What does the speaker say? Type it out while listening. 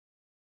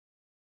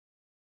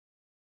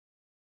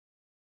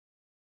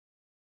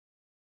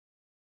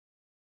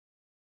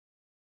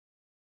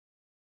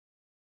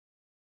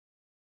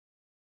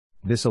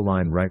This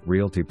Align Right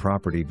Realty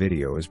property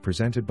video is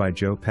presented by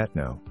Joe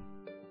Petno.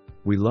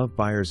 We love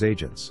buyer's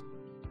agents.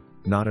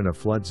 Not in a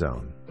flood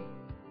zone.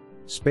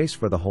 Space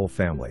for the whole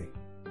family.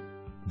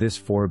 This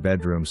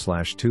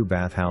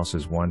 4-bedroom/2-bath house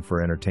is one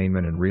for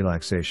entertainment and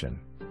relaxation.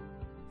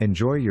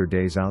 Enjoy your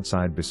days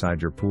outside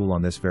beside your pool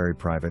on this very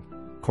private,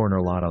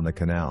 corner lot on the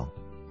canal.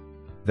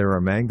 There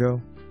are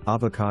mango,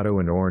 avocado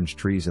and orange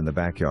trees in the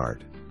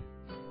backyard.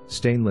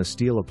 Stainless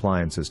steel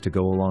appliances to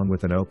go along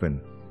with an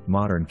open,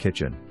 modern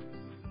kitchen.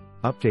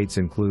 Updates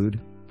include,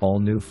 all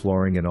new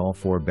flooring in all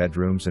 4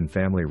 bedrooms and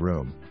family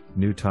room,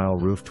 new tile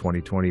roof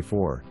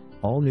 2024,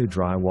 all new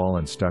drywall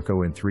and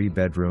stucco in 3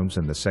 bedrooms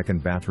and the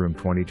 2nd bathroom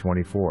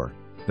 2024,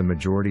 the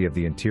majority of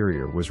the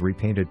interior was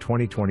repainted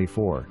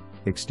 2024,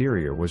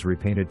 exterior was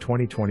repainted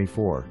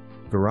 2024,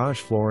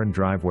 garage floor and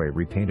driveway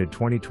repainted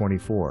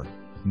 2024,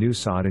 new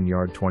sod and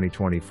yard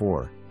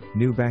 2024,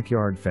 new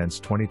backyard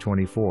fence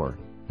 2024,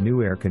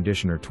 new air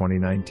conditioner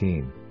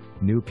 2019,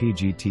 new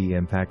PGT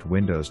impact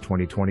windows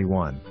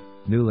 2021,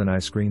 new lanai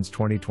screens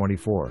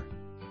 2024.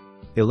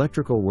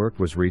 Electrical work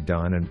was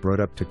redone and brought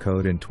up to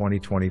code in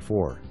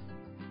 2024.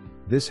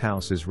 This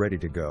house is ready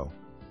to go.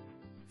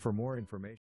 For more information